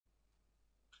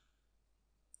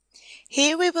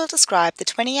Here we will describe the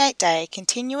 28-day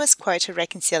continuous quota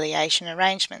reconciliation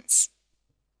arrangements.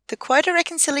 The quota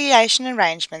reconciliation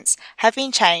arrangements have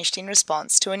been changed in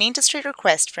response to an industry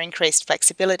request for increased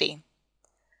flexibility.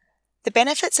 The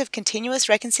benefits of continuous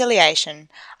reconciliation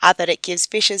are that it gives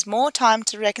fishers more time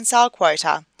to reconcile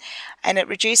quota and it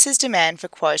reduces demand for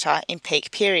quota in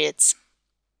peak periods.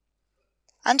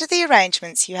 Under the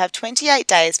arrangements, you have 28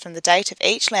 days from the date of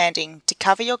each landing to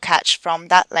cover your catch from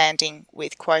that landing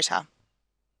with quota.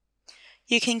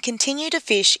 You can continue to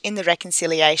fish in the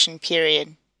reconciliation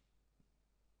period.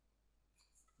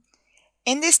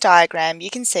 In this diagram, you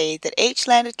can see that each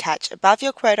landed catch above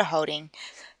your quota holding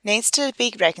needs to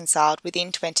be reconciled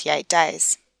within 28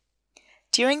 days.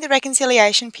 During the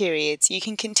reconciliation periods, you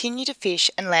can continue to fish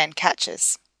and land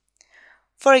catches.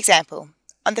 For example,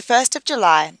 on the 1st of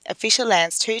July, a fisher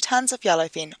lands 2 tonnes of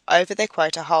yellowfin over their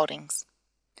quota holdings.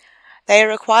 They are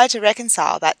required to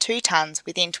reconcile that 2 tonnes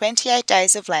within 28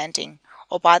 days of landing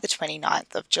or by the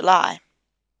 29th of July.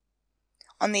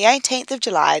 On the 18th of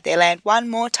July, they land 1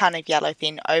 more tonne of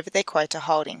yellowfin over their quota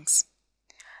holdings.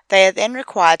 They are then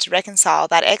required to reconcile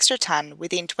that extra tonne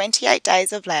within 28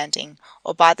 days of landing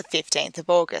or by the 15th of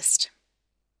August.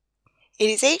 It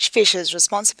is each fisher's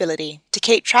responsibility to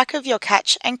keep track of your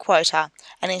catch and quota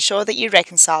and ensure that you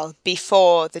reconcile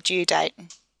before the due date.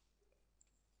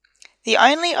 The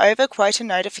only over-quota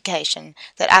notification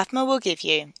that AFMA will give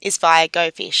you is via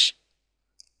GoFish.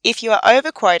 If you are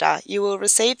over quota, you will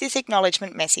receive this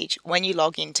acknowledgement message when you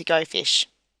log in to GoFish.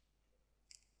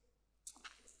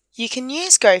 You can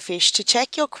use GoFish to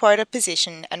check your quota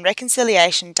position and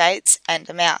reconciliation dates and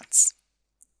amounts.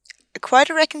 A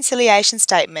quota reconciliation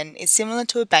statement is similar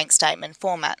to a bank statement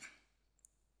format.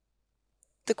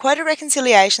 The quota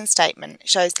reconciliation statement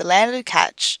shows the landed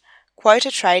catch,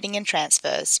 quota trading and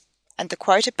transfers, and the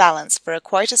quota balance for a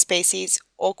quota species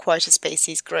or quota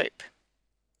species group.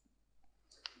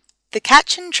 The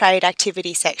catch and trade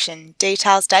activity section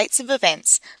details dates of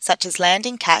events such as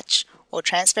landing catch or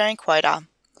transferring quota,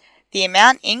 the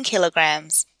amount in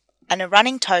kilograms, and a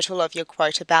running total of your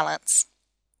quota balance.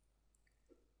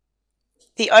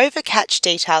 The overcatch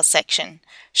details section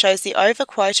shows the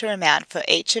overquota amount for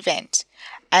each event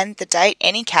and the date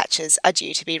any catches are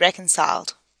due to be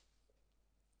reconciled.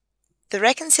 The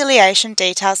reconciliation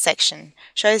details section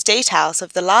shows details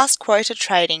of the last quota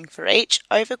trading for each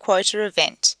overquota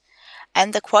event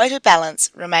and the quota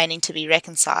balance remaining to be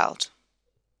reconciled.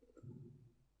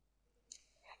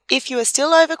 If you are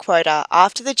still over quota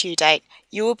after the due date,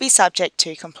 you will be subject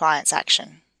to compliance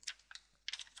action.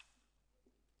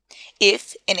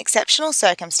 If, in exceptional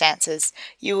circumstances,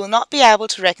 you will not be able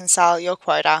to reconcile your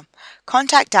quota,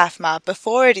 contact AFMA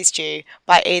before it is due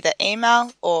by either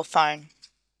email or phone.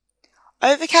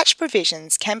 Overcatch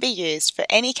provisions can be used for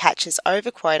any catches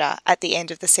over quota at the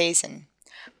end of the season,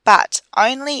 but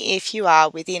only if you are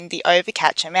within the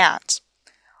overcatch amount,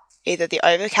 either the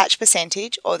overcatch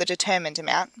percentage or the determined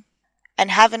amount,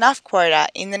 and have enough quota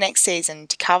in the next season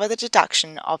to cover the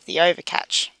deduction of the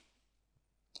overcatch.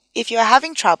 If you are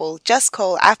having trouble, just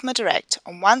call AFMA Direct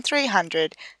on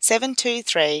 1300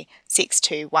 723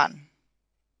 621.